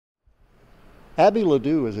Abby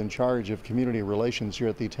LeDoux is in charge of community relations here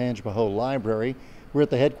at the Tangipahoa Library. We're at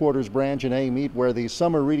the headquarters branch in Amite where the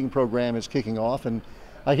summer reading program is kicking off, and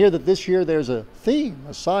I hear that this year there's a theme,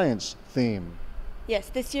 a science theme. Yes,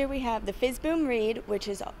 this year we have the FizzBoom Read, which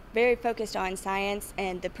is very focused on science,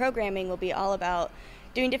 and the programming will be all about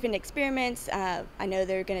doing different experiments. I know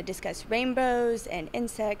they're going to discuss rainbows and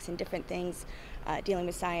insects and different things dealing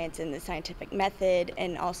with science and the scientific method,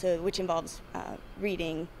 and also which involves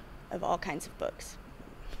reading of all kinds of books.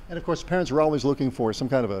 And of course, parents are always looking for some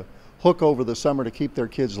kind of a hook over the summer to keep their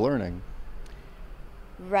kids learning.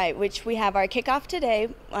 Right, which we have our kickoff today.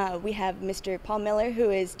 We have Mr. Paul Miller, who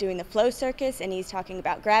is doing the flow circus, and he's talking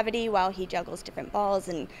about gravity while he juggles different balls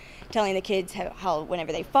and telling the kids how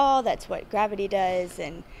whenever they fall, that's what gravity does.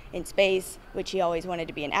 And in space, which he always wanted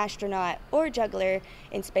to be an astronaut or a juggler,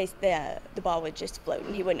 in space the ball would just float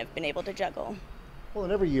and he wouldn't have been able to juggle. Well,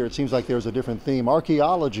 and every year it seems like there's a different theme.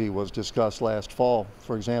 Archaeology was discussed last fall,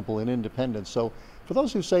 for example, in Independence. So for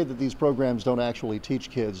those who say that these programs don't actually teach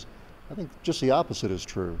kids, I think just the opposite is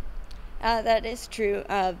true. That is true.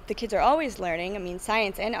 The kids are always learning. I mean,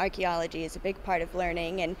 science and archaeology is a big part of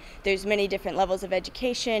learning, and there's many different levels of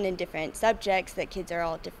education and different subjects that kids are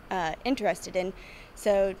all interested in.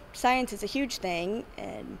 So science is a huge thing,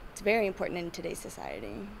 and it's very important in today's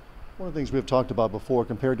society. One of the things we've talked about before,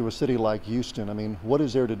 compared to a city like Houston, I mean, what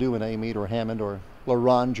is there to do in Amite or Hammond or La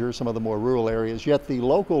Ronge or some of the more rural areas? Yet the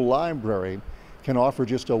local library can offer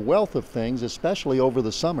just a wealth of things, especially over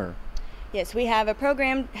the summer. Yes, we have a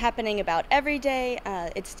program happening about every day.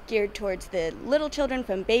 It's geared towards the little children,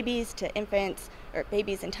 from babies to infants, or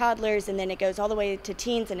babies and toddlers, and then it goes all the way to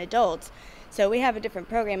teens and adults. So we have a different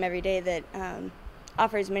program every day that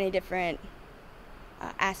offers many different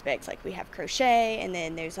aspects. Like we have crochet, and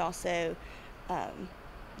then there's also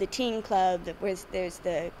the teen club, there's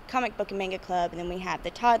the comic book and manga club, and then we have the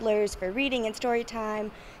toddlers for reading and story time.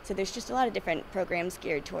 So there's just a lot of different programs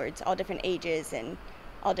geared towards all different ages and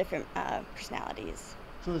all different personalities.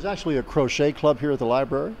 So there's actually a crochet club here at the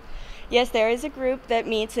library? Yes, there is a group that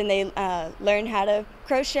meets and they learn how to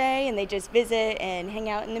crochet, and they just visit and hang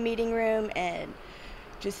out in the meeting room and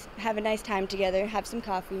just have a nice time together, have some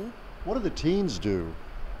coffee. What do the teens do?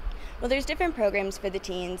 Well, there's different programs for the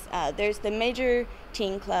teens. There's the major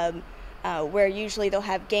teen club where usually they'll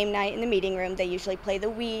have game night in the meeting room. They usually play the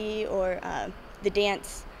Wii or the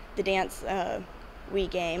dance Wii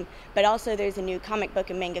game, but also there's a new comic book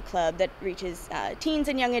and manga club that reaches teens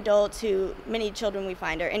and young adults who many children we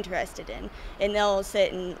find are interested in. And they'll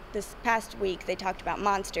sit, and this past week they talked about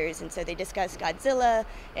monsters, and so they discussed Godzilla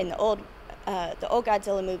and the old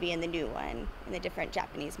Godzilla movie and the new one and the different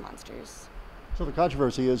Japanese monsters. So the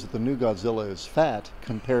controversy is that the new Godzilla is fat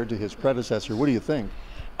compared to his predecessor. What do you think?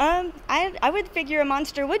 I would figure a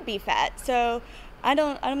monster would be fat, so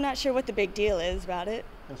I'm not sure what the big deal is about it.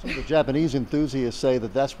 Well, some of the Japanese enthusiasts say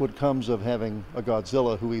that that's what comes of having a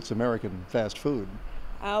Godzilla who eats American fast food.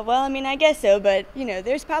 Well, I mean, I guess so, but you know,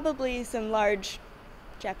 there's probably some large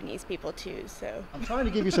Japanese people too, so. I'm trying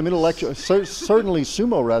to give you some intellectual, certainly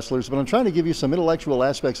sumo wrestlers, but I'm trying to give you some intellectual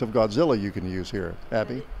aspects of Godzilla you can use here,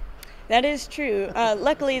 Abby. That is true.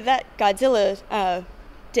 Luckily, that Godzilla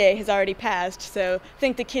day has already passed, so I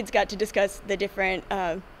think the kids got to discuss the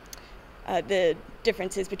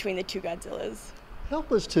differences between the two Godzillas.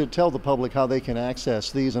 Help us to tell the public how they can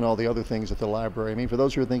access these and all the other things at the library. I mean, for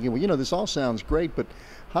those who are thinking, well, you know, this all sounds great, but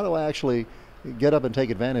how do I actually get up and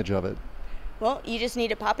take advantage of it? Well, you just need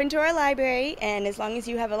to pop into our library, and as long as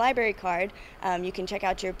you have a library card, you can check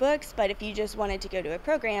out your books. But if you just wanted to go to a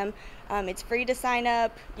program, it's free to sign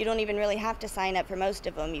up. You don't even really have to sign up for most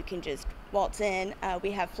of them. You can just waltz in.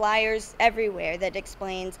 We have flyers everywhere that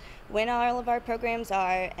explains when all of our programs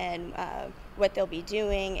are and what they'll be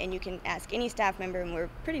doing, and you can ask any staff member, and we're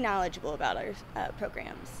pretty knowledgeable about our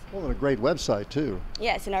programs. Well, and a great website too.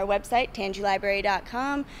 Yes, and our website,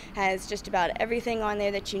 tangielibrary.com, has just about everything on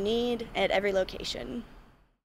there that you need at every location.